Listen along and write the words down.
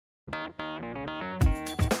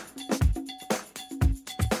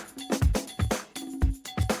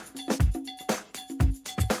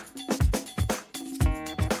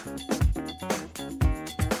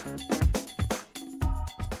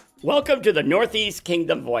Welcome to the Northeast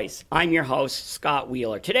Kingdom Voice. I'm your host, Scott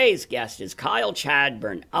Wheeler. Today's guest is Kyle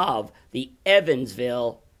Chadburn of the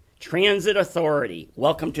Evansville Transit Authority.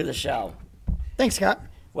 Welcome to the show. Thanks, Scott.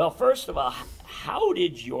 Well, first of all, how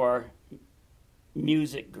did your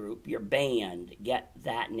music group, your band, get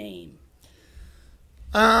that name?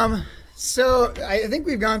 So I think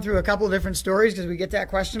we've gone through a couple of different stories because we get that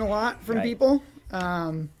question a lot from people.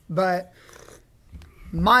 But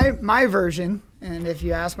my version, and if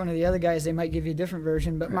you ask one of the other guys, they might give you a different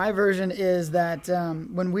version. But my version is that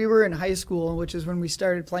when we were in high school, which is when we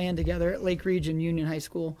started playing together at Lake Region Union High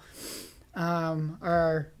School,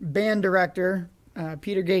 our band director,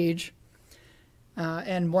 Peter Gage,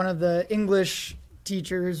 and one of the English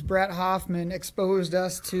teachers, Brett Hoffman, exposed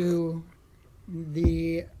us to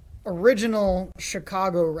the original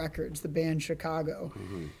Chicago records, the band Chicago.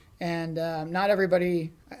 Mm-hmm. And not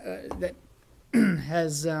everybody that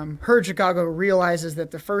has heard Chicago realizes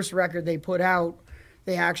that the first record they put out,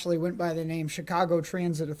 they actually went by the name Chicago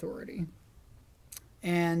Transit Authority.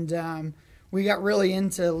 And we got really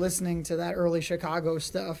into listening to that early Chicago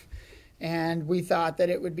stuff. And we thought that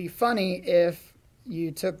it would be funny if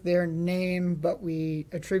you took their name, but we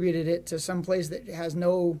attributed it to some place that has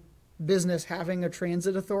no business having a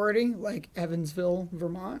transit authority, like Evansville,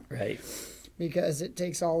 Vermont. Right. Because it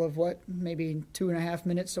takes all of maybe 2.5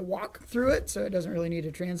 minutes to walk through it, so it doesn't really need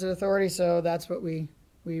a transit authority. So that's what we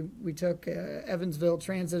took, Evansville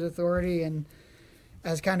Transit Authority, and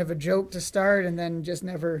as kind of a joke to start, and then just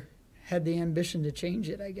never had the ambition to change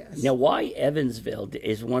it, I guess. Now, why Evansville?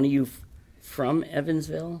 Is one of you from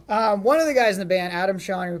Evansville? One of the guys in the band, Adam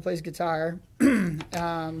Shawnee, who plays guitar, grew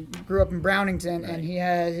up in Brownington, and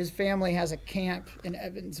his family has a camp in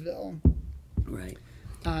Evansville. Right.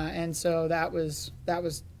 And so that was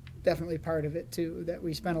definitely part of it too, that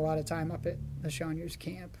we spent a lot of time up at the Shawneers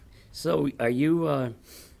camp. So are you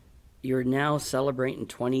you're now celebrating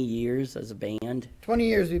 20 years as a band? 20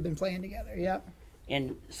 years we've been playing together, yep.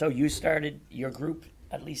 And so you started your group,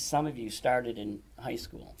 at least some of you started in high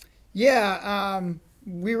school. Yeah,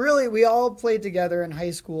 we all played together in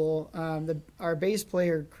high school. Our bass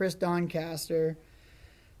player, Chris Doncaster,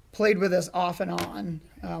 played with us off and on.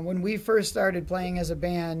 When we first started playing as a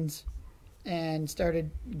band and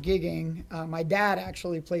started gigging, my dad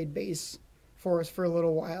actually played bass for us for a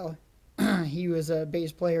little while. He was a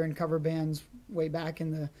bass player in cover bands way back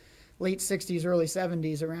in the late 60s, early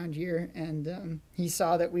 70s around here, and he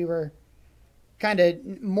saw that we were kind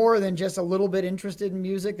of more than just a little bit interested in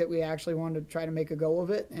music, that we actually wanted to try to make a go of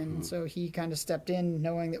it, and so he kind of stepped in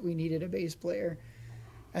knowing that we needed a bass player.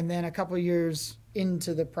 And then a couple of years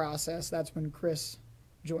into the process, that's when Chris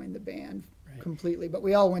joined the band completely. But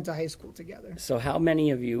we all went to high school together. So how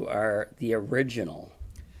many of you are the original?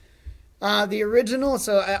 So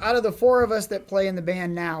out of the 4 of us that play in the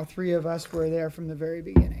band now, 3 of us were there from the very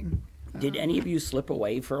beginning. Did any of you slip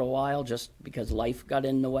away for a while just because life got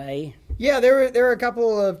in the way? Yeah, there were a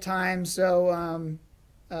couple of times. So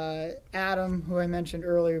Adam, who I mentioned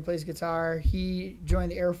earlier, who plays guitar, he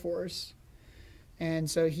joined the Air Force. And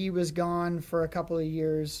so he was gone for a couple of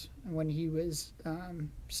years when he was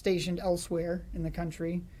stationed elsewhere in the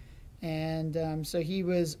country. And so he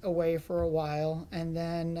was away for a while. And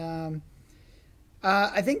then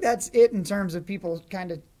I think that's it in terms of people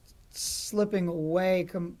kind of slipping away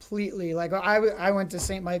completely. Like I went to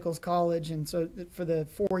St. Michael's College, and so for the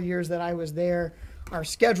 4 years that I was there, our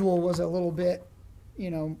schedule was a little bit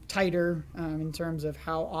tighter in terms of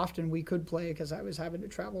how often we could play, because I was having to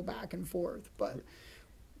travel back and forth. But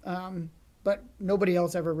nobody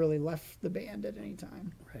else ever really left the band at any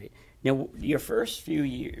time. Right. Now, your first few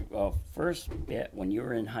years, first bit when you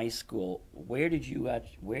were in high school, where did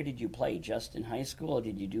you play? Just in high school? Or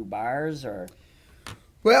did you do bars or?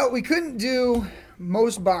 Well, we couldn't do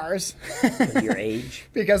most bars. Because of your age?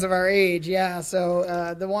 Because of our age, yeah.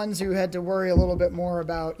 So the ones who had to worry a little bit more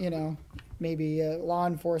about, maybe law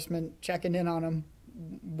enforcement checking in on them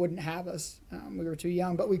wouldn't have us. We were too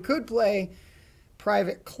young. But we could play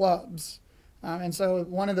private clubs. And so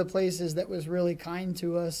one of the places that was really kind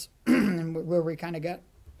to us and where we kind of got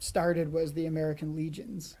started was the American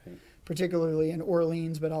Legions, particularly in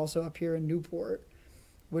Orleans, but also up here in Newport.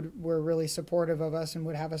 Were really supportive of us and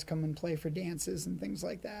would have us come and play for dances and things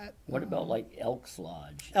like that. What about like Elks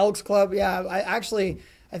Lodge? Elks Club, yeah.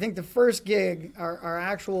 I think the first gig, our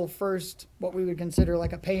actual first, what we would consider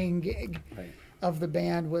like a paying gig of the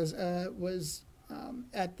band was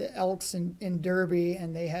at the Elks in Derby,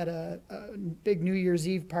 and they had a big New Year's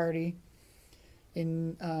Eve party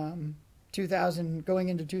in 2000, going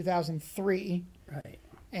into 2003. Right.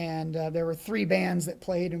 And there were 3 bands that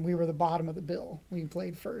played, and we were the bottom of the bill. We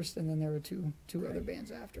played first, and then there were two other bands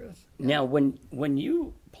after us. Now, when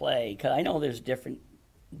you play, because I know there's different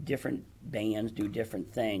bands do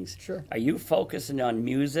different things. Sure. Are you focusing on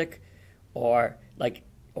music, or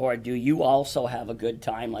do you also have a good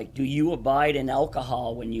time? Like, do you abide in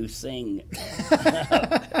alcohol when you sing?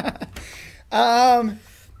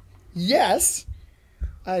 Yes.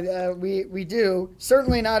 We do.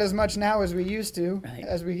 Certainly not as much now as we used to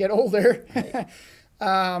as we get older.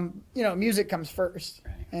 Right. Music comes first.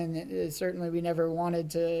 Right. And certainly we never wanted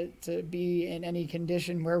to be in any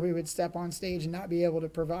condition where we would step on stage and not be able to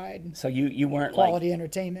provide so you weren't quality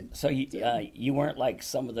entertainment. So you weren't like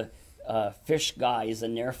some of the Fish guys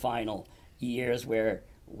in their final years where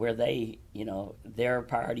they, their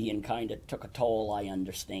partying kind of took a toll, I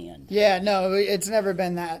understand. Yeah, no, it's never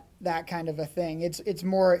been that kind of a thing. It's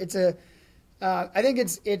more, I think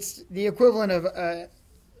it's the equivalent of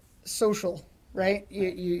social, right?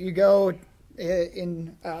 You go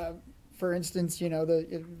in, for instance,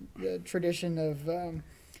 the tradition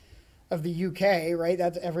of the UK, right?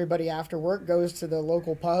 That's everybody after work goes to the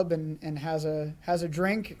local pub and has a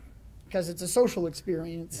drink, because it's a social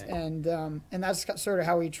experience. Right. And that's sort of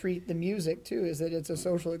how we treat the music too, is that it's a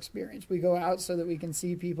social experience. We go out so that we can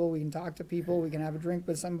see people, we can talk to people, we can have a drink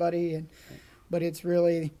with somebody, but it's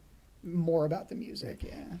really more about the music.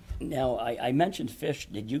 Yeah. Now, I mentioned Fish.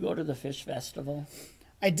 Did you go to the Fish Festival?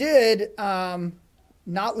 I did,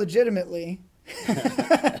 not legitimately.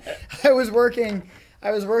 I was working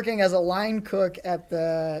as a line cook at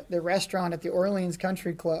the restaurant at the Orleans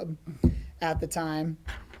Country Club at the time.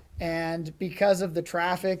 And because of the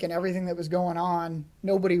traffic and everything that was going on,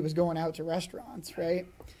 nobody was going out to restaurants, right?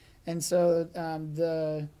 And so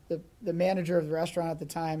the manager of the restaurant at the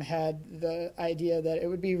time had the idea that it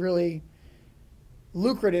would be really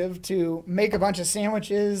lucrative to make a bunch of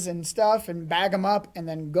sandwiches and stuff and bag them up and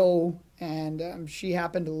then go. And she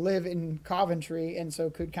happened to live in Coventry, and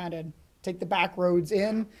so could kind of take the back roads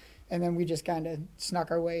in. And then we just kind of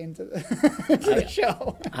snuck our way into the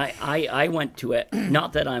show. I went to it,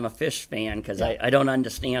 not that I'm a Fish fan, because I don't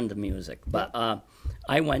understand the music, but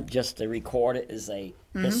I went just to record it as a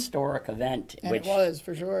historic event. And it was,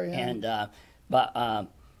 for sure, yeah. And,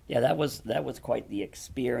 that was quite the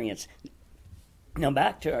experience. Now,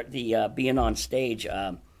 back to the being on stage,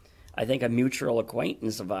 I think a mutual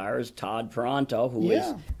acquaintance of ours, Todd Pronto,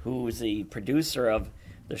 who's the producer of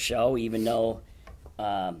the show, even though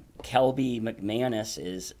Kelby McManus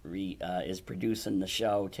is producing the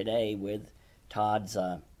show today with Todd's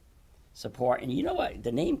support. And you know what?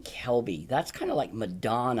 The name Kelby, that's kind of like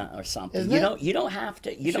Madonna or something. Isn't it? You don't have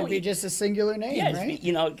to. It should be just a singular name, right?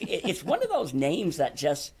 It's one of those names that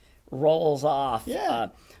just rolls off. Yeah.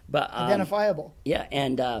 But identifiable. Yeah,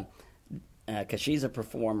 and because she's a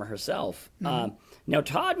performer herself. Now,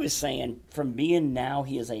 Todd was saying from being now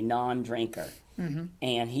he is a non-drinker.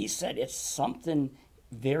 And he said it's something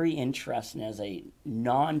very interesting as a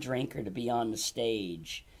non-drinker to be on the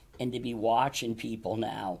stage and to be watching people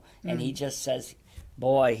now. And he just says,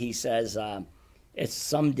 it's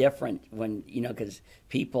some different when, because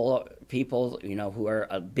people, who are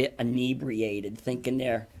a bit inebriated thinking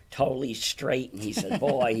they're totally straight. And he said,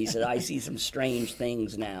 I see some strange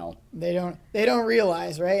things now. They don't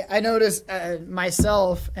realize, right? I notice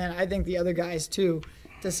myself, and I think the other guys too,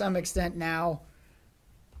 to some extent now,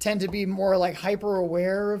 tend to be more like hyper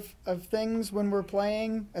aware of things when we're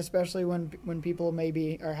playing, especially when people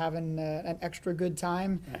maybe are having an extra good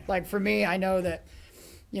time. Like for me, I know that,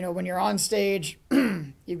 when you're on stage,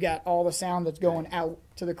 you've got all the sound that's going out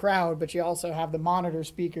to the crowd, but you also have the monitor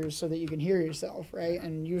speakers so that you can hear yourself, right?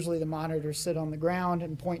 And usually the monitors sit on the ground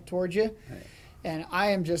and point towards you. Right. And I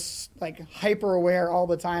am just like hyper aware all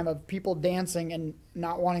the time of people dancing and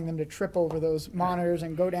not wanting them to trip over those monitors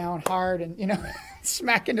and go down hard and,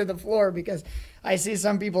 smack into the floor, because I see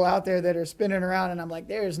some people out there that are spinning around and I'm like,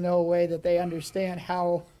 there's no way that they understand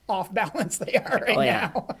how off balance they are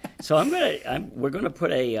now. So we're gonna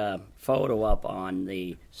put a photo up on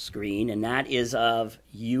the screen, and that is of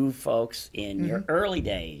you folks in your early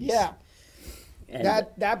days. Yeah. And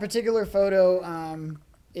that particular photo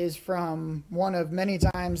is from one of many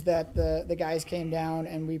times that the guys came down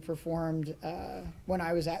and we performed when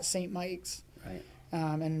I was at St. Mike's. Right.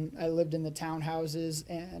 And I lived in the townhouses,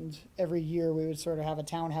 and every year we would sort of have a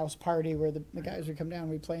townhouse party where the guys would come down,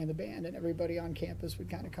 we'd play in the band, and everybody on campus would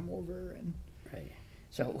kind of come over. And right.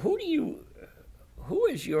 So who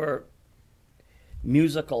is your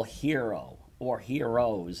musical hero or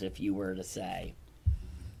heroes, if you were to say?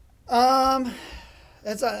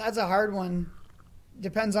 That's a hard one.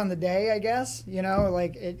 Depends on the day, I guess.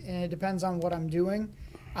 It depends on what I'm doing.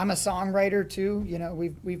 I'm a songwriter too. You know,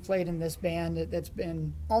 we've played in this band that's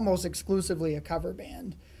been almost exclusively a cover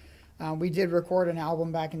band. We did record an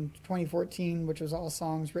album back in 2014, which was all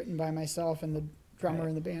songs written by myself and the drummer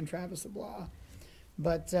in the band, Travis LeBlanc.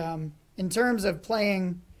 But in terms of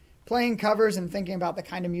playing covers and thinking about the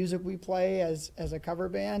kind of music we play as a cover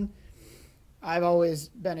band, I've always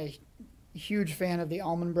been a huge fan of the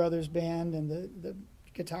Allman Brothers Band and the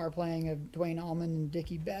guitar playing of Dwayne Allman and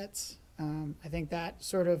Dickie Betts. I think that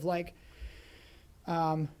sort of like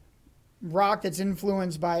rock that's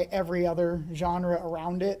influenced by every other genre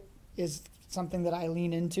around it is something that I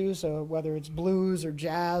lean into. So whether it's blues or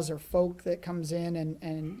jazz or folk that comes in,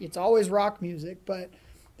 and it's always rock music, but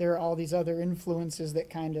there are all these other influences that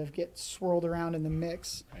kind of get swirled around in the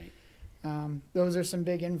mix. Right. Those are some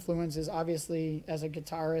big influences, obviously, as a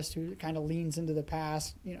guitarist who kind of leans into the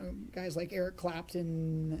past, you know, guys like Eric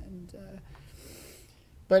Clapton and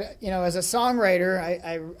but, you know, as a songwriter,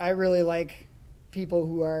 I really like people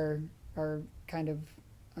who are kind of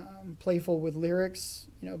playful with lyrics.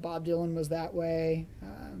 You know, Bob Dylan was that way.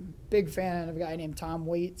 Big fan of a guy named Tom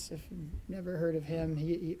Waits, if you've never heard of him.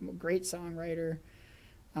 He great songwriter.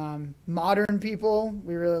 Modern people,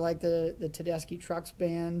 we really like the Tedeschi Trucks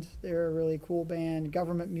Band. They're a really cool band.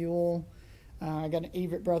 Government Mule. I got an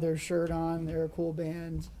Avett Brothers shirt on. They're a cool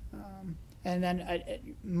band. And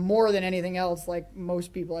then more than anything else, like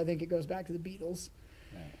most people, I think it goes back to the Beatles.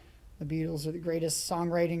 Right. The Beatles are the greatest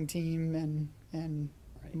songwriting team and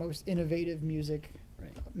most innovative music,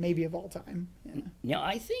 maybe of all time. Yeah. Now,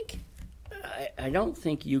 I think, I don't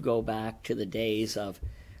think you go back to the days of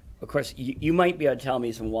course, you might be able to tell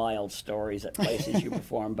me some wild stories at places you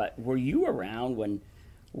perform, but were you around when,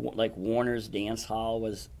 like, Warner's Dance Hall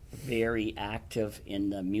was very active in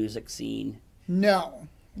the music scene? No.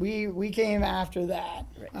 We came after that.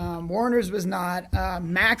 Right. Warner's was not.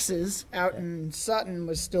 Max's out in Sutton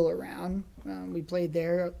was still around. We played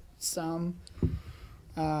there some.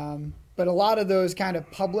 But a lot of those kind of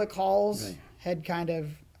public halls had kind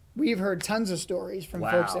of, we've heard tons of stories from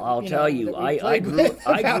folks that, I'll tell you, I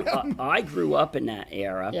grew up in that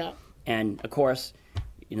era. Yeah. And, of course,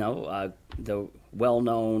 you know, the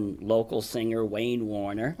well-known local singer Wayne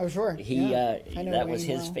Warner. Oh, sure. That was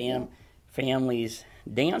his family's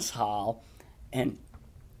dance hall. And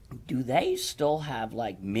do they still have,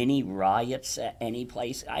 like, mini riots at any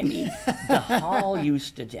place? I mean, the hall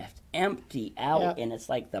used to just empty out, and it's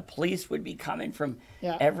like the police would be coming from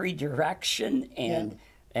every direction.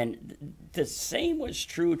 And the same was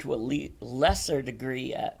true to a lesser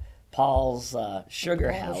degree at Paul's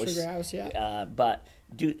Sugar House. Sugar House, yeah. But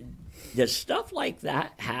does stuff like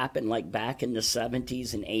that happen, like back in the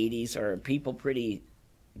 70s and 80s, or are people pretty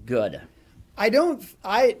good? I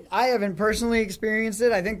haven't personally experienced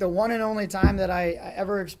it. I think the one and only time that I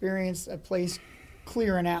ever experienced a place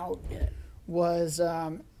clearing out was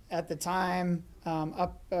at the time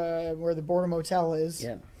up where the Border Motel is.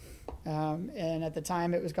 Yeah. And at the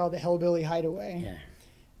time it was called the Hellbilly Hideaway. Yeah.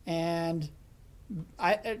 And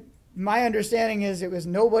my understanding is it was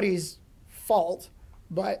nobody's fault,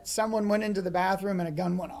 but someone went into the bathroom and a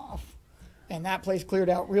gun went off. And that place cleared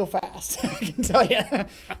out real fast, I can tell you.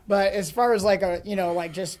 But as far as like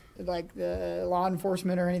just like the law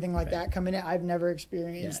enforcement or anything like that coming in, I've never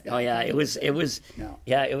experienced that. Oh yeah, it was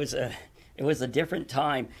a different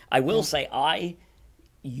time. I will say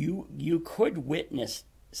you could witness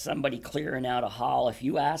somebody clearing out a hall. If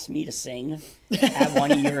you asked me to sing at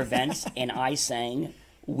one of your events and I sang,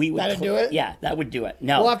 we would do it? Yeah, that would do it.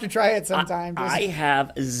 No. We'll have to try it sometime. I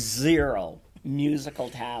have zero musical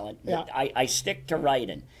talent. Yeah. I stick to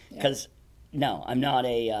writing because I'm not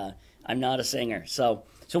a singer. So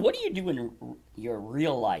what do you do in your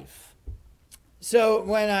real life? So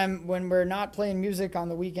when we're not playing music on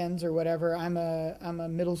the weekends or whatever, I'm a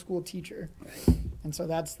middle school teacher. Right. And so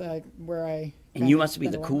that's where I. And you must be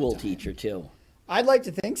the cool teacher too. I'd like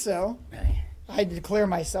to think so. Right. I declare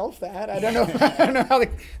myself that. I don't know. I don't know how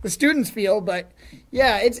the students feel, but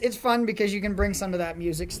yeah, it's fun because you can bring some of that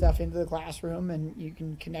music stuff into the classroom, and you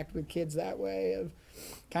can connect with kids that way of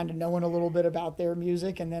kind of knowing a little bit about their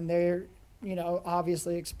music, and then they're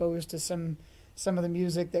obviously exposed to some of the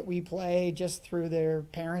music that we play just through their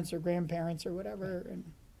parents or grandparents or whatever.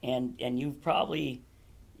 And you've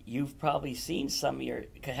probably seen some of your.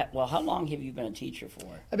 Well, how long have you been a teacher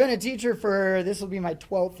for? I've been a teacher for, this will be my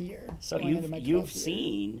 12th year. So you've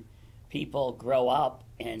seen people grow up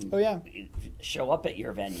and show up at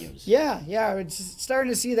your venues. Yeah, it's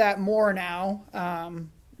starting to see that more now.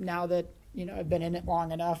 Now that I've been in it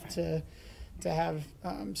long enough to have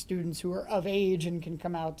students who are of age and can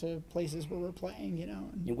come out to places where we're playing.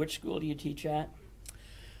 And which school do you teach at?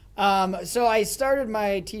 So I started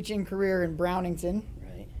my teaching career in Brownington.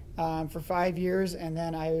 Right. For 5 years, and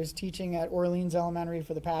then I was teaching at Orleans Elementary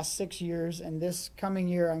for the past 6 years, and this coming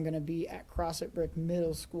year I'm going to be at Crossett Brick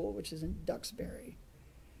Middle School, which is in Duxbury.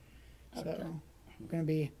 So Okay. I'm going to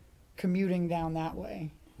be commuting down that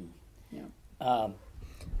way. Yeah.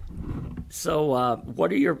 So,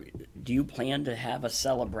 do you plan to have a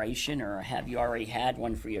celebration, or have you already had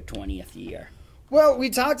one for your 20th year? Well, we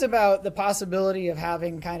talked about the possibility of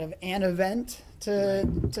having kind of an event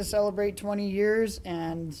to celebrate 20 years,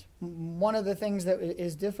 and one of the things that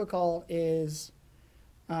is difficult is,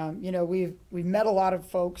 we've met a lot of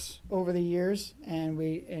folks over the years,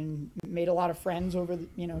 and made a lot of friends over the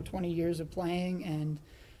 20 years of playing,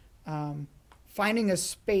 and finding a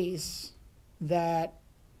space that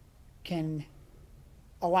can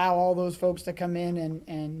allow all those folks to come in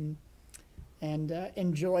and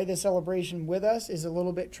enjoy the celebration with us is a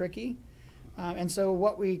little bit tricky. And so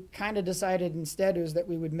what we kind of decided instead is that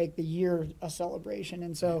we would make the year a celebration.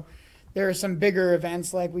 And so there are some bigger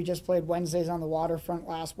events, like we just played Wednesdays on the Waterfront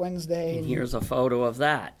last Wednesday. And here's a photo of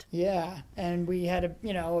that. Yeah, and we had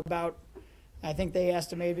about, I think they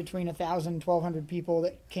estimated between 1,000 and 1,200 people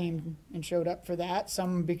that came and showed up for that,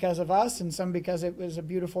 some because of us and some because it was a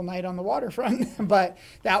beautiful night on the waterfront. But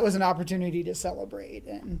that was an opportunity to celebrate.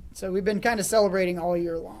 And so we've been kind of celebrating all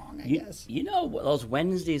year long, I guess. Those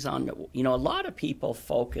Wednesdays a lot of people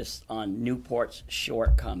focus on Newport's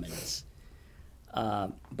shortcomings.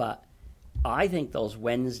 But I think those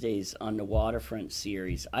Wednesdays on the Waterfront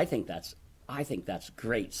series, I think that's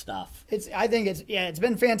great stuff. It's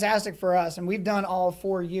been fantastic for us, and we've done all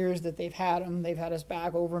 4 years that they've had them. They've had us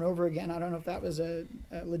back over and over again. I don't know if that was a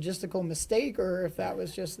logistical mistake or if that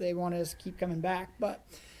was just they want us to keep coming back, but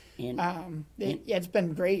it's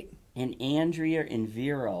been great. And Andrea and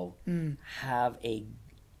Vero have a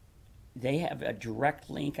direct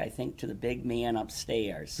link, I think, to the big man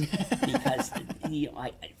upstairs, because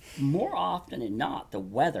more often than not, the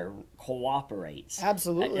weather cooperates.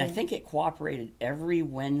 Absolutely. I think it cooperated every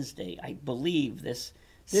Wednesday, I believe, this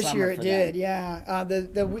year summer it for did. them. Yeah.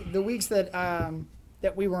 The weeks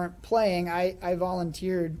that we weren't playing, I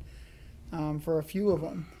volunteered for a few of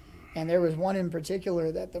them, and there was one in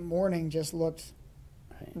particular that the morning just looked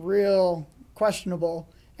real questionable.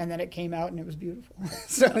 And then it came out and it was beautiful.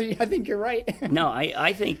 So I think you're right. No,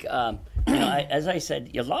 I think, as I said,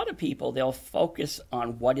 a lot of people, they'll focus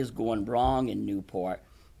on what is going wrong in Newport.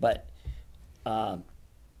 But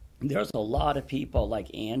there's a lot of people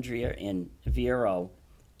like Andrea and Vero.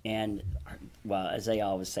 And, well, as they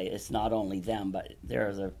always say, it's not only them, but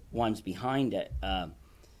they're the ones behind it.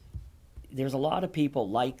 There's a lot of people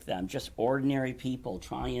like them, just ordinary people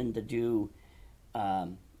trying to do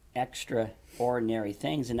extraordinary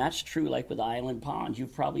things, and that's true. Like with Island Pond,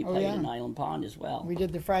 you've probably played in Island Pond as well. We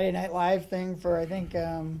did the Friday Night Live thing for I think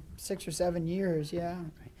 6 or 7 years. Yeah.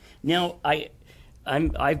 Now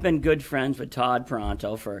I've been good friends with Todd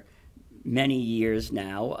Pronto for many years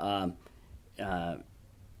now,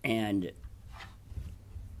 and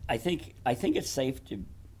I think it's safe to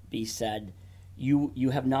be said. You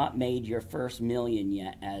have not made your first million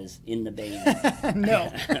yet as in the band.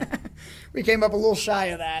 No. We came up a little shy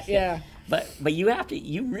of that, yeah. But you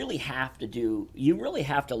really have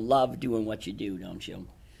to love doing what you do, don't you?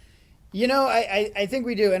 I think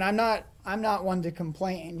we do, and I'm not one to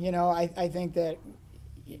complain. I think that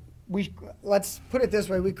let's put it this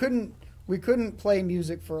way, we couldn't play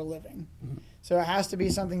music for a living. Mm-hmm. So it has to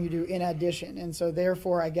be something you do in addition. And so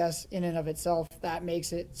therefore, I guess in and of itself, that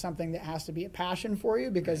makes it something that has to be a passion for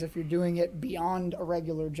you, because if you're doing it beyond a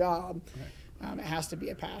regular job, it has to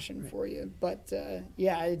be a passion for you. But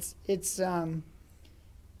it's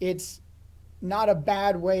not a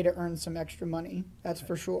bad way to earn some extra money, that's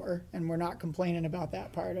for sure. And we're not complaining about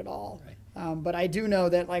that part at all. Right. But I do know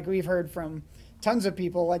that, like we've heard from tons of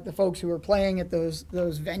people, like the folks who were playing at those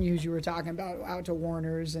venues you were talking about, out to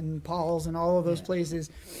Warner's and Paul's and all of those places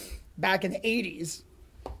back in the 80s,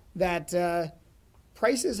 that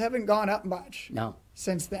prices haven't gone up much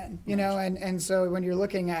since then. And so when you're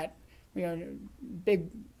looking at, big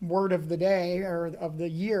word of the day or of the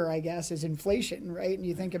year, I guess, is inflation, right? And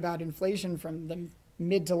you think about inflation from the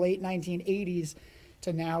mid to late 1980s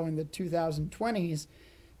to now in the 2020s.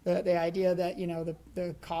 The idea that,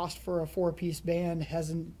 the cost for a 4-piece band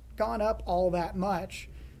hasn't gone up all that much,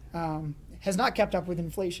 has not kept up with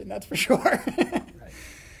inflation, that's for sure. Right.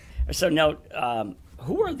 So now,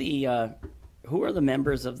 who are the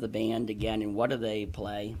members of the band again, and what do they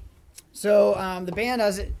play? So the band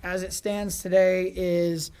as it stands today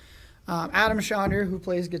is Adam Schonder, who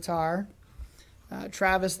plays guitar,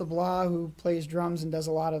 Travis LeBlanc, who plays drums and does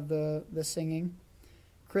a lot of the singing,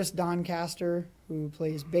 Chris Doncaster, who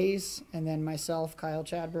plays bass, and then myself, Kyle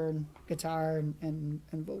Chadburn, guitar and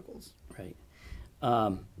vocals. Right.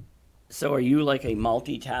 So are you like a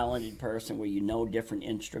multi-talented person where you know different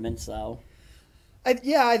instruments, though?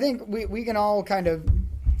 I think we can all kind of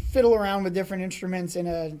fiddle around with different instruments in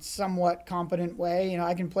a somewhat competent way.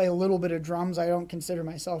 I can play a little bit of drums. I don't consider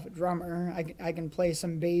myself a drummer. I can play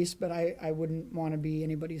some bass, but I wouldn't want to be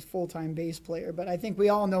anybody's full-time bass player. But I think we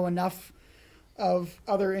all know enough of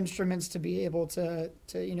other instruments to be able to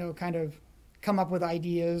kind of come up with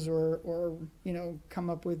ideas or come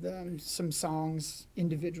up with some songs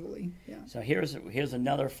individually. Yeah. So here's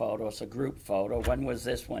another photo. It's a group photo. When was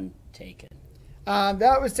this one taken?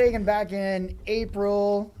 That was taken back in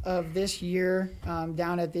April of this year,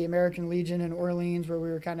 down at the American Legion in Orleans, where we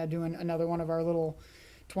were kind of doing another one of our little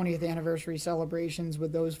 20th anniversary celebrations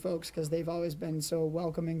with those folks, because they've always been so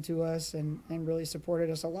welcoming to us and really supported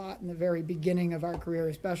us a lot in the very beginning of our career,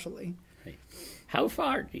 especially. Right. How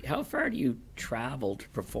far do you travel to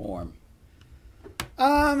perform?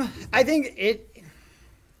 I think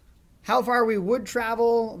how far we would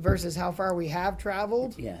travel versus how far we have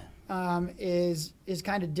traveled. Yeah. Is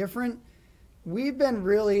kind of different. We've been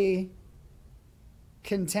really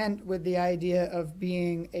content with the idea of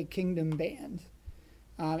being a kingdom band.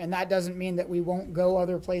 And that doesn't mean that we won't go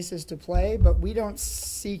other places to play, but we don't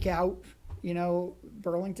seek out,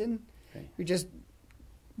 Burlington. Okay.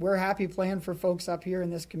 We're happy playing for folks up here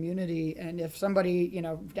in this community. And if somebody,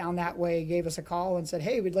 down that way gave us a call and said,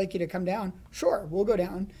 hey, we'd like you to come down, sure, we'll go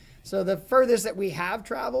down. So the furthest that we have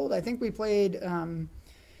traveled, I think we played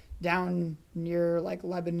down near like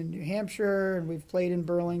Lebanon, New Hampshire, and we've played in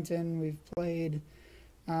Burlington. We've played,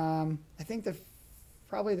 I think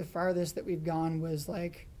probably the farthest that we've gone was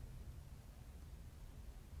like,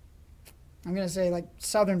 I'm going to say like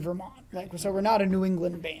southern Vermont. So we're not a New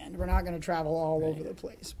England band. We're not going to travel all over the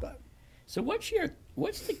place. But so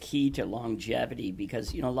what's the key to longevity?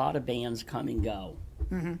 Because a lot of bands come and go.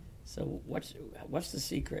 Mm-hmm. So what's the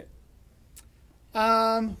secret?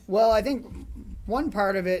 Well, I think one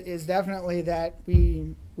part of it is definitely that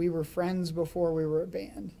we were friends before we were a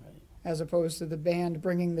band, right, as opposed to the band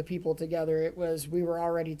bringing the people together. It was we were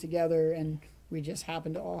already together, and we just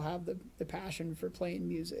happened to all have the passion for playing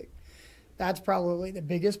music. That's probably the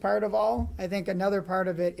biggest part of all. I think another part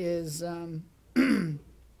of it is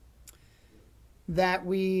that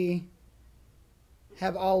we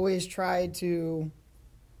have always tried to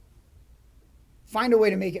find a way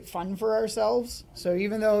to make it fun for ourselves. So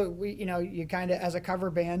even though we, you kind of, as a cover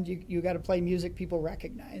band, you got to play music people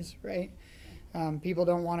recognize, right? People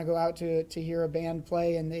don't want to go out to hear a band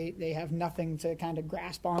play and they have nothing to kind of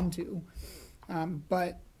grasp onto.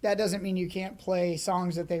 But that doesn't mean you can't play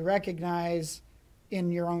songs that they recognize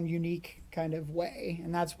in your own unique kind of way.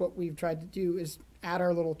 And that's what we've tried to do, is add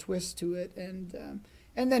our little twist to it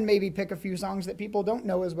and then maybe pick a few songs that people don't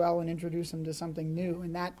know as well and introduce them to something new.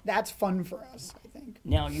 And that's fun for us, I think.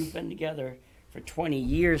 Now, you've been together for 20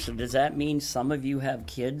 years, so does that mean some of you have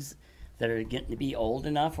kids that are getting to be old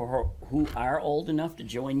enough or who are old enough to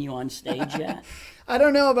join you on stage yet? I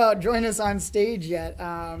don't know about join us on stage yet.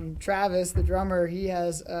 Travis, the drummer, he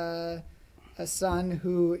has a son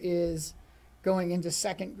who is going into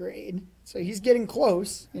second grade. So he's getting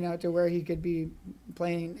close, to where he could be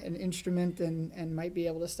playing an instrument and might be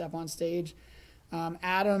able to step on stage.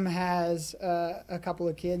 Adam has a couple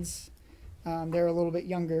of kids. They're a little bit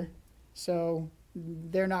younger, so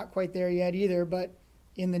they're not quite there yet either. But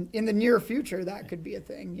in the near future, that could be a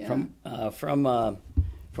thing. Yeah.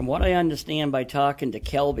 From what I understand by talking to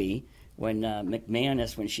Kelby, when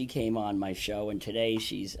McManus, when she came on my show, and today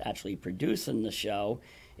she's actually producing the show,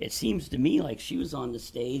 it seems to me like she was on the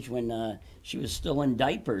stage when she was still in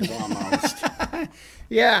diapers almost.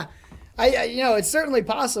 Yeah. It's certainly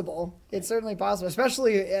possible. It's certainly possible,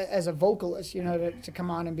 especially as a vocalist, to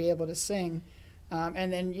come on and be able to sing.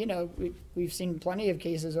 And then, we've seen plenty of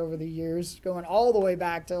cases over the years going all the way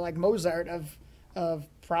back to like Mozart of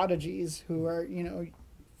prodigies who are,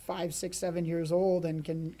 5, 6, 7 years old and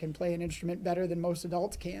can play an instrument better than most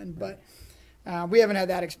adults can. But we haven't had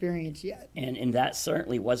that experience yet. And that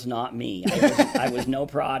certainly was not me. I was no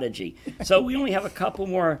prodigy. So we only have a couple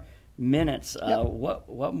more minutes. Yep.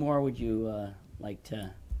 What more would you like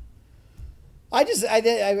to?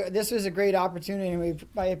 This was a great opportunity, and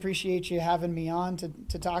I appreciate you having me on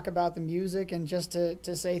to talk about the music and just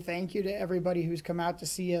to say thank you to everybody who's come out to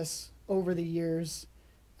see us over the years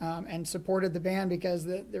and supported the band, because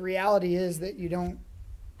the reality is that you don't,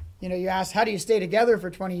 you ask, how do you stay together for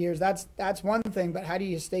 20 years? That's one thing, but how do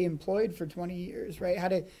you stay employed for 20 years, right?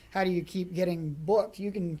 How do you keep getting booked?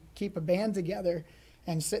 You can keep a band together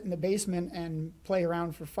and sit in the basement and play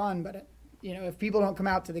around for fun. But if people don't come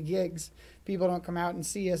out to the gigs, people don't come out and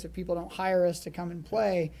see us, if people don't hire us to come and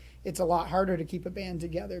play, it's a lot harder to keep a band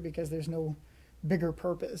together because there's no bigger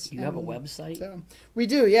purpose. You have a website? So we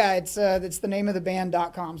do, yeah. It's the name of the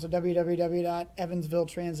band.com. So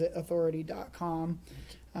www.evansvilletransitauthority.com.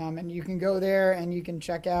 And you can go there and you can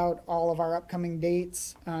check out all of our upcoming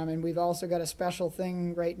dates. And we've also got a special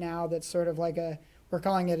thing right now that's sort of like we're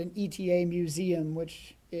calling it an ETA museum,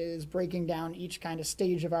 which is breaking down each kind of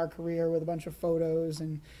stage of our career with a bunch of photos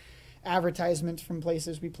and advertisements from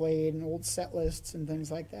places we played and old set lists and things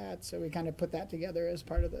like that. So we kind of put that together as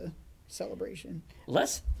part of the celebration.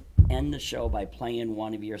 Let's end the show by playing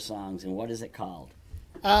one of your songs. And what is it called?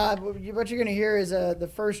 What you're going to hear is the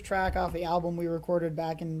first track off the album we recorded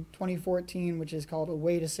back in 2014, which is called A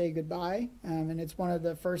Way to Say Goodbye. And it's one of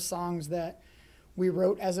the first songs that we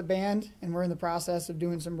wrote as a band, and we're in the process of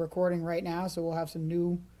doing some recording right now, so we'll have some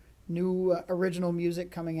new original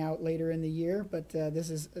music coming out later in the year. But this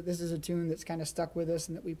is a tune that's kind of stuck with us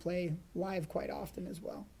and that we play live quite often as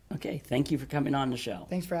well. Okay, thank you for coming on the show.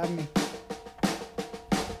 Thanks for having me.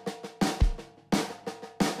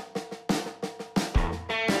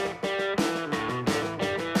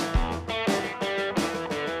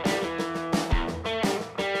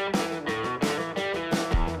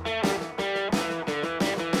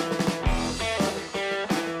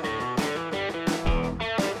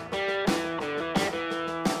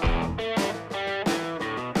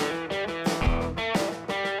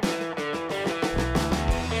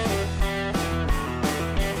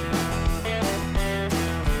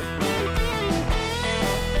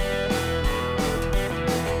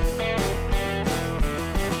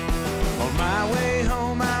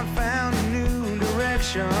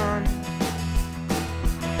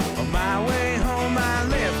 On my way home, I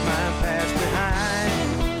left my past behind.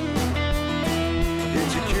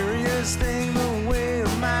 It's a curious thing, the way a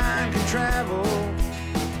mind can travel.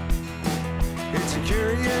 It's a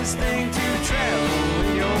curious thing to travel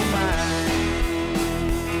in your mind.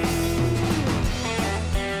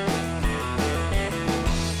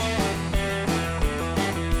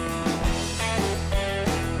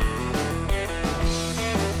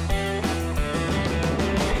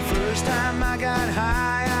 I got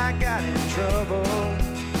high, I got in trouble.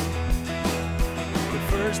 The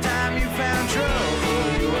first time you found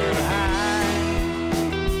trouble, you were high.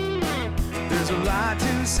 There's a lot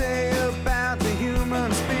to say about the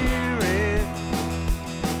human spirit,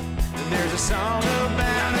 and there's a song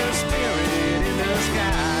about a spirit in the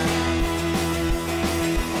sky.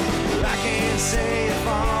 But I can't say if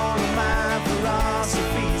all of my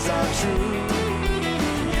philosophies are true.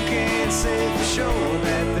 You can't say for sure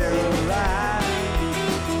that they're alive.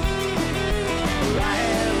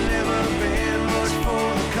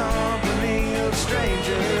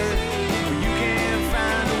 Stranger, you can't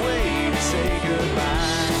find a way to say goodbye.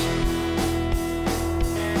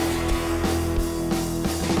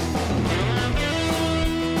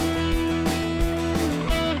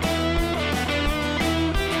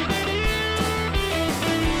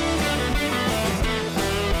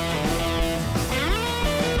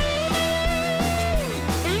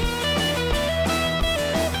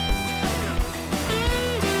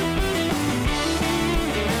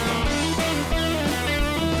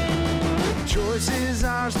 Choices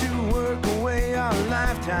ours to work away our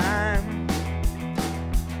lifetime,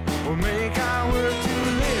 or make our work to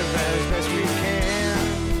live as best we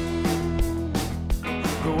can.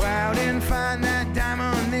 Go out and find that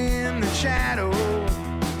diamond in the shadow.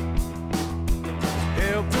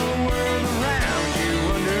 Help the world around you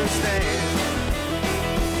understand.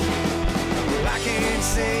 Well, I can't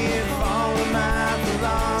say if